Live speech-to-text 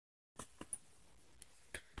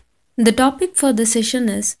The topic for the session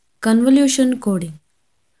is convolution coding.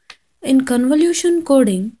 In convolution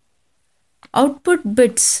coding, output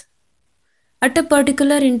bits at a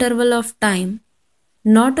particular interval of time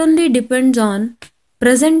not only depends on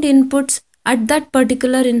present inputs at that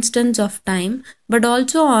particular instance of time, but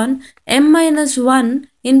also on m-1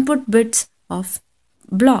 input bits of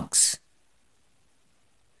blocks.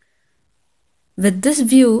 With this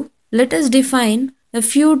view, let us define a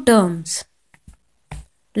few terms.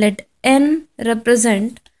 Let n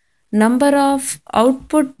represent number of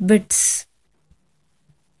output bits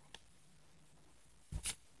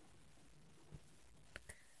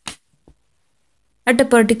at a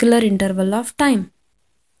particular interval of time.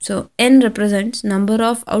 So n represents number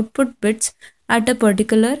of output bits at a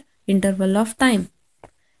particular interval of time.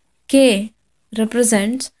 K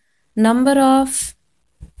represents number of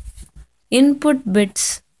input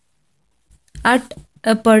bits at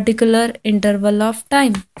a particular interval of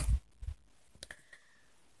time.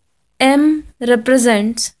 M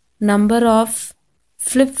represents number of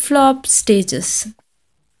flip-flop stages.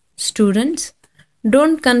 Students,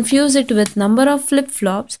 don't confuse it with number of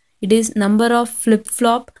flip-flops. It is number of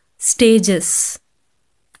flip-flop stages.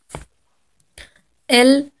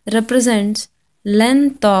 L represents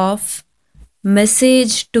length of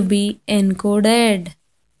message to be encoded.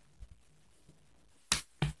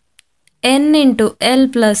 N into L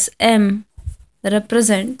plus M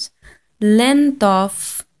represents length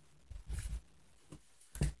of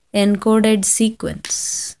encoded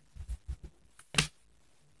sequence.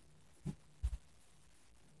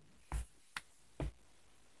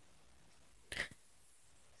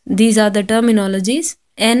 These are the terminologies.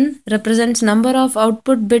 N represents number of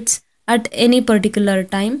output bits at any particular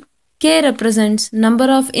time. K represents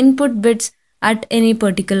number of input bits at any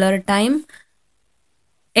particular time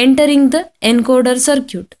entering the encoder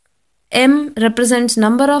circuit. M represents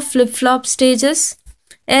number of flip-flop stages.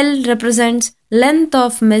 L represents length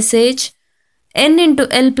of message. N into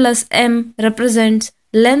L plus M represents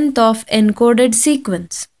length of encoded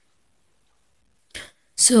sequence.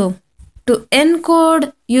 So, to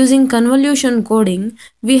encode using convolution coding,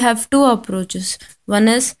 we have two approaches. One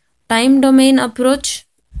is time domain approach.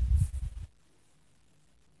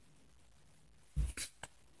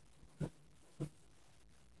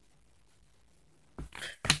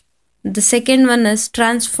 The second one is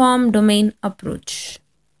transform domain approach.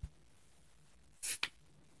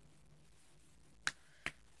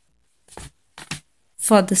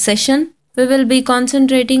 For the session, we will be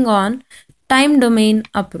concentrating on time domain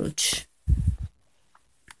approach.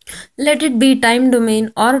 Let it be time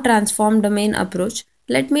domain or transform domain approach.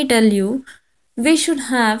 Let me tell you, we should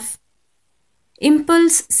have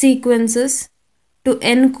impulse sequences to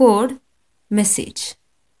encode message.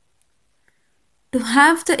 To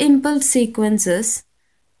have the impulse sequences,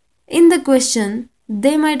 in the question,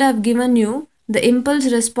 they might have given you the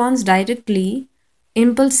impulse response directly,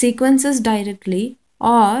 impulse sequences directly,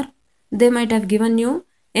 or they might have given you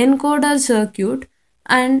encoder circuit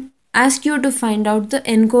and ask you to find out the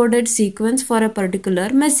encoded sequence for a particular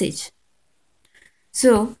message.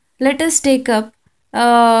 So, let us take up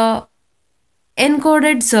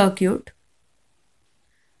encoded circuit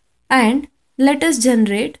and let us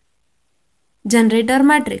generate generator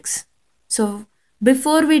matrix. So,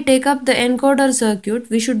 before we take up the encoder circuit,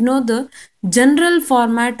 we should know the general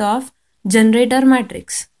format of generator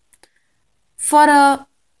matrix. For a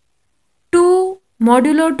 2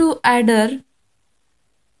 modulo 2 adder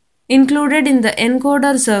included in the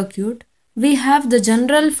encoder circuit, we have the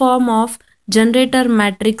general form of generator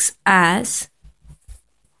matrix as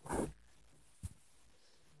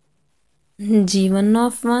G1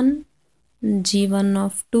 of 1, G1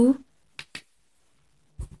 of 2.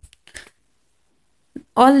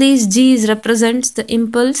 All these G's represents the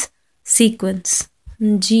impulse sequence.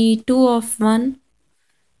 G2 of 1,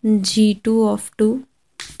 G2 of 2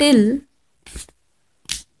 till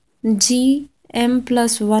Gm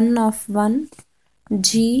plus 1 of 1,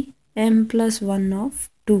 Gm plus 1 of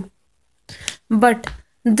 2. But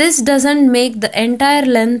this doesn't make the entire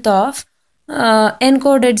length of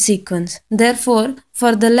encoded sequence. Therefore,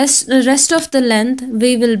 for the rest of the length,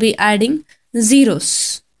 we will be adding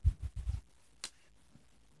zeros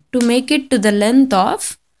to make it to the length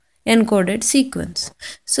of encoded sequence.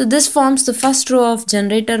 So this forms the first row of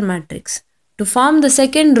generator matrix. To form the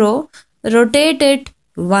second row, rotate it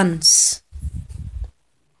once.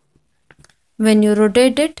 When you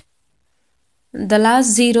rotate it, the last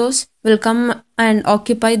zeros will come and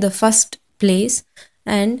occupy the first place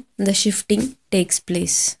and the shifting takes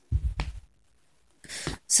place.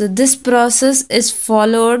 So this process is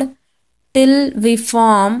followed till we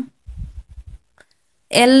form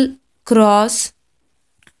L cross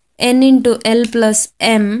n into L plus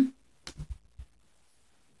M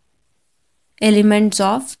elements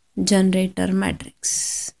of generator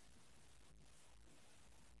matrix.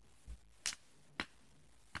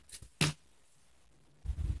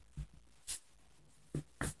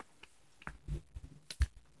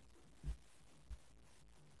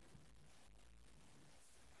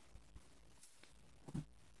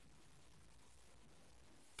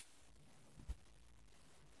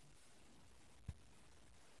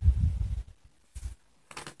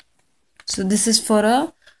 So this is for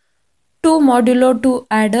a 2 modulo 2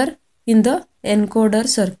 adder in the encoder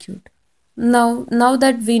circuit. Now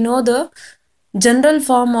that we know the general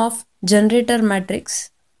form of generator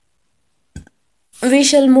matrix, we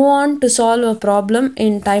shall move on to solve a problem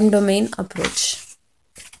in time domain approach.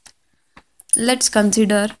 Let's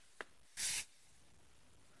consider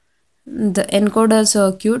the encoder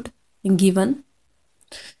circuit given.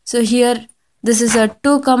 So here this is a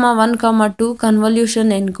 2, 1, 2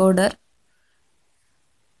 convolution encoder.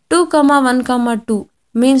 2, 1, 2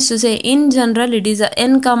 means to say in general it is a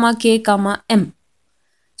n, k, m.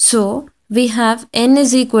 So we have n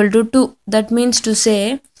is equal to 2. That means to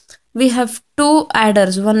say we have two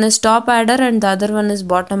adders. One is top adder and the other one is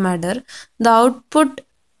bottom adder. The output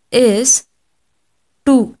is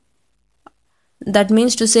 2. That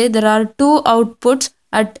means to say there are two outputs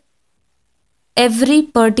at every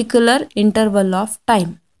particular interval of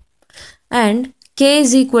time. And k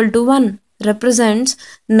is equal to 1 represents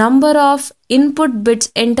number of input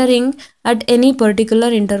bits entering at any particular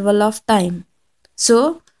interval of time.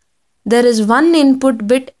 So there is one input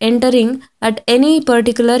bit entering at any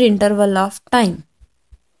particular interval of time.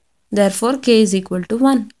 Therefore k is equal to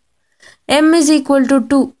 1. M is equal to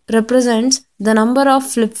 2 represents the number of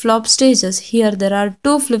flip-flop stages. Here there are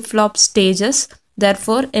 2 flip-flop stages.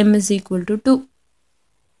 Therefore M is equal to 2.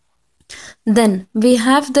 Then we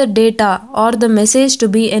have the data or the message to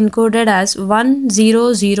be encoded as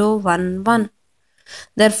 10011.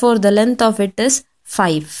 Therefore the length of it is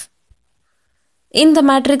 5. In the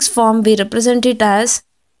matrix form we represent it as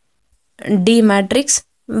D matrix,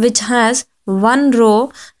 which has 1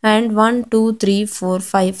 row and 5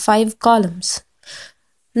 columns.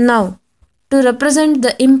 Now to represent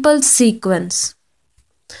the impulse sequence,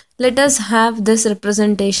 let us have this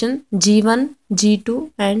representation G1,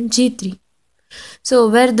 G2 and G3. So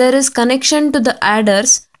where there is connection to the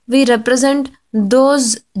adders, we represent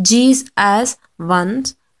those G's as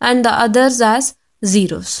 1s and the others as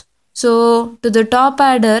 0s. So to the top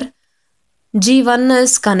adder, G1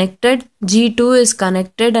 is connected, G2 is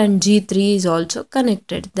connected and G3 is also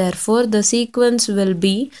connected. Therefore the sequence will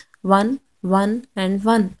be 1, 1 and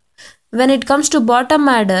 1. When it comes to bottom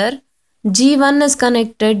adder, G1 is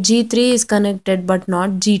connected, G3 is connected but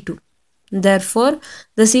not G2. Therefore,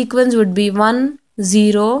 the sequence would be 1,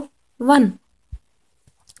 0, 1.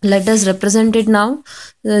 Let us represent it now.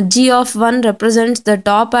 G of 1 represents the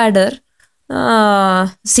top adder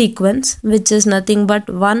sequence, which is nothing but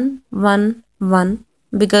 1, 1, 1,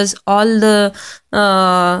 because all the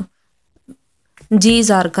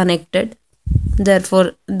G's are connected.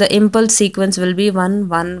 Therefore, the impulse sequence will be 1,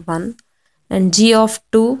 1, 1 and G of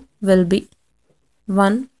 2 will be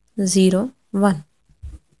 1, 0, 1.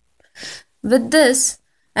 With this,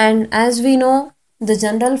 and as we know the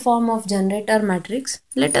general form of generator matrix,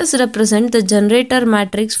 let us represent the generator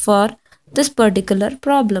matrix for this particular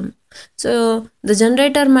problem. So the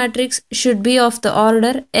generator matrix should be of the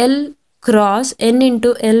order L cross n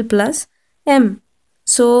into L plus m.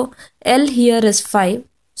 So L here is 5.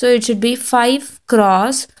 So it should be 5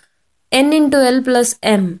 cross n into L plus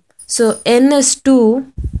m. So n is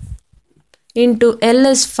 2 into L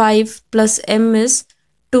is 5 plus m is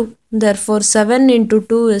 2. Therefore 7 into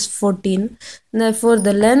 2 is 14. Therefore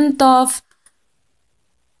the length of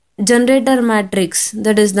generator matrix,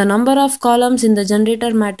 that is the number of columns in the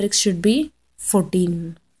generator matrix, should be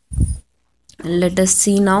 14. Let us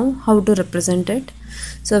see now how to represent it.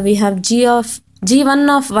 So we have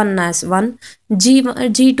G1 of 1 as 1,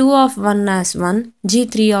 G2 of 1 as 1,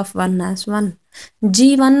 G3 of 1 as 1,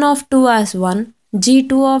 G1 of 2 as 1,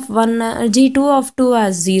 G2 of 2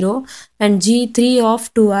 as 0 and G3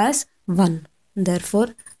 of 2 as 1. Therefore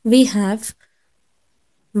we have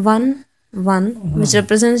 1, 1 which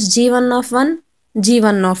represents G1 of 1,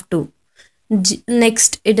 G1 of 2.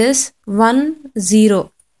 Next it is 1,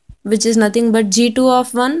 0 which is nothing but G2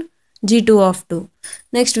 of 1, G2 of 2.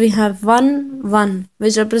 Next we have 1, 1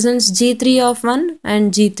 which represents G3 of 1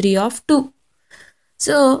 and G3 of 2.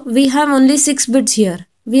 So we have only 6 bits here.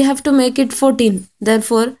 We have to make it 14.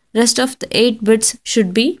 Therefore rest of the 8 bits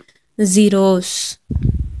should be zeros.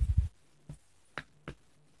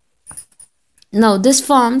 Now this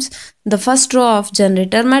forms the first row of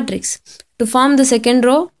generator matrix. To form the second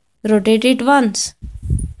row, rotate it once.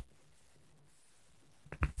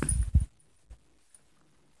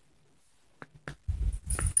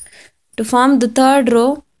 To form the third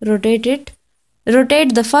row, rotate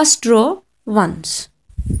the first row once.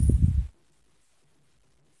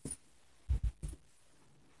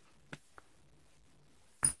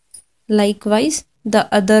 Likewise,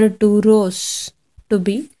 the other two rows to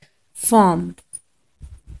be formed.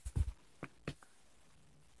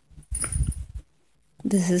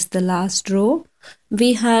 This is the last row.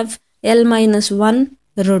 We have L-1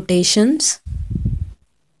 rotations.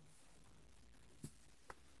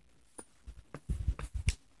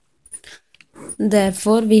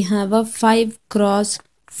 Therefore, we have a 5 cross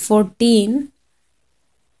 14,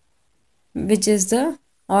 which is the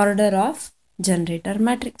order of generator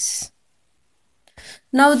matrix.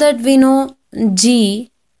 Now that we know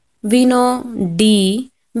G, we know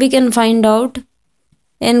D, we can find out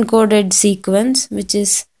encoded sequence, which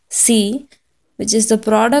is C, which is the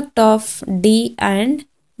product of D and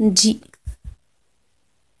G.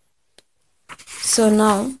 So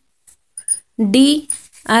now D,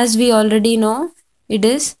 as we already know, it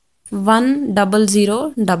is 1 0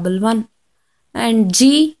 0 1 1, and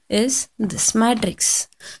G is this matrix.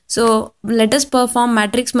 So let us perform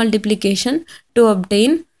matrix multiplication to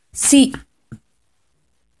obtain C,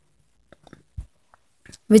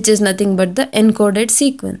 which is nothing but the encoded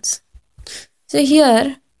sequence. So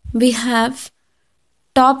here we have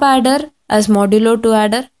top adder as modulo 2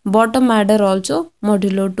 adder, bottom adder also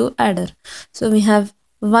modulo 2 adder. So we have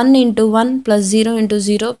 1 into 1 plus 0 into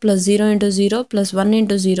 0 plus 0 into 0 plus 1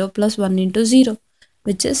 into 0 plus 1 into 0,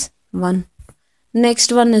 which is 1.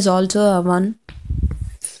 Next one is also a 1.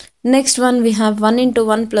 Next one we have 1 into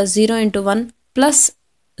 1 plus 0 into 1 plus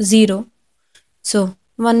 0. So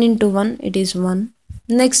 1 into 1, it is 1.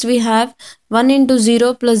 Next we have 1 into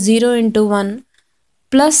 0 plus 0 into 1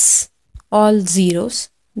 plus all zeros.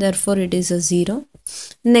 Therefore it is a 0.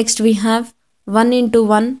 Next we have 1 into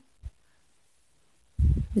 1,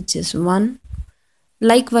 which is 1.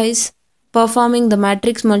 Likewise, performing the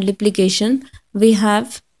matrix multiplication, we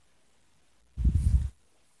have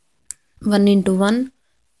 1 into 1,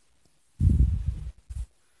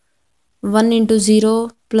 1 into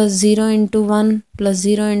 0 plus 0 into 1 plus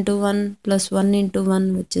 0 into 1 plus 1 into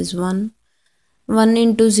 1, which is 1. 1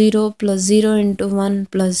 into 0 plus 0 into 1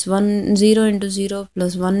 plus 1, 0 into 0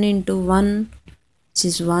 plus 1 into 1, which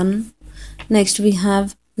is 1. Next we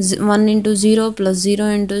have 1 into 0 plus 0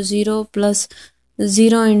 into 0 plus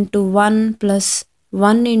 0 into 1 plus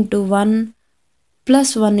 1 into 1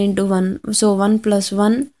 plus 1 into 1. So 1 plus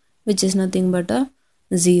 1, which is nothing but a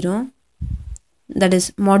 0. That is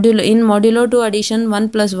in modulo 2 addition, 1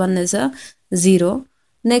 plus 1 is a 0.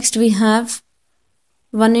 Next we have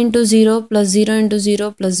 1 into 0 plus 0 into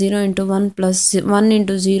 0 plus 0 into 1 plus 1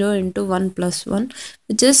 into 0 into 1 plus 1,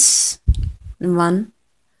 which is 1.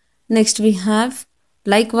 Next we have,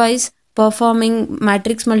 likewise, performing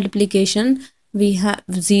matrix multiplication, we have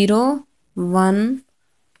 0 1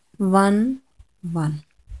 1 1.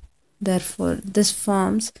 Therefore this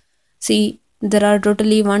forms, see, there are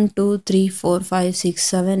totally 1 2 3 4 5 6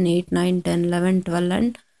 7 8 9 10 11 12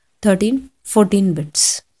 and 13 14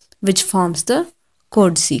 bits, which forms the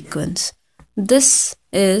code sequence. This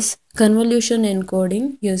is convolution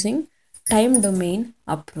encoding using time domain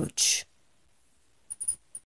approach.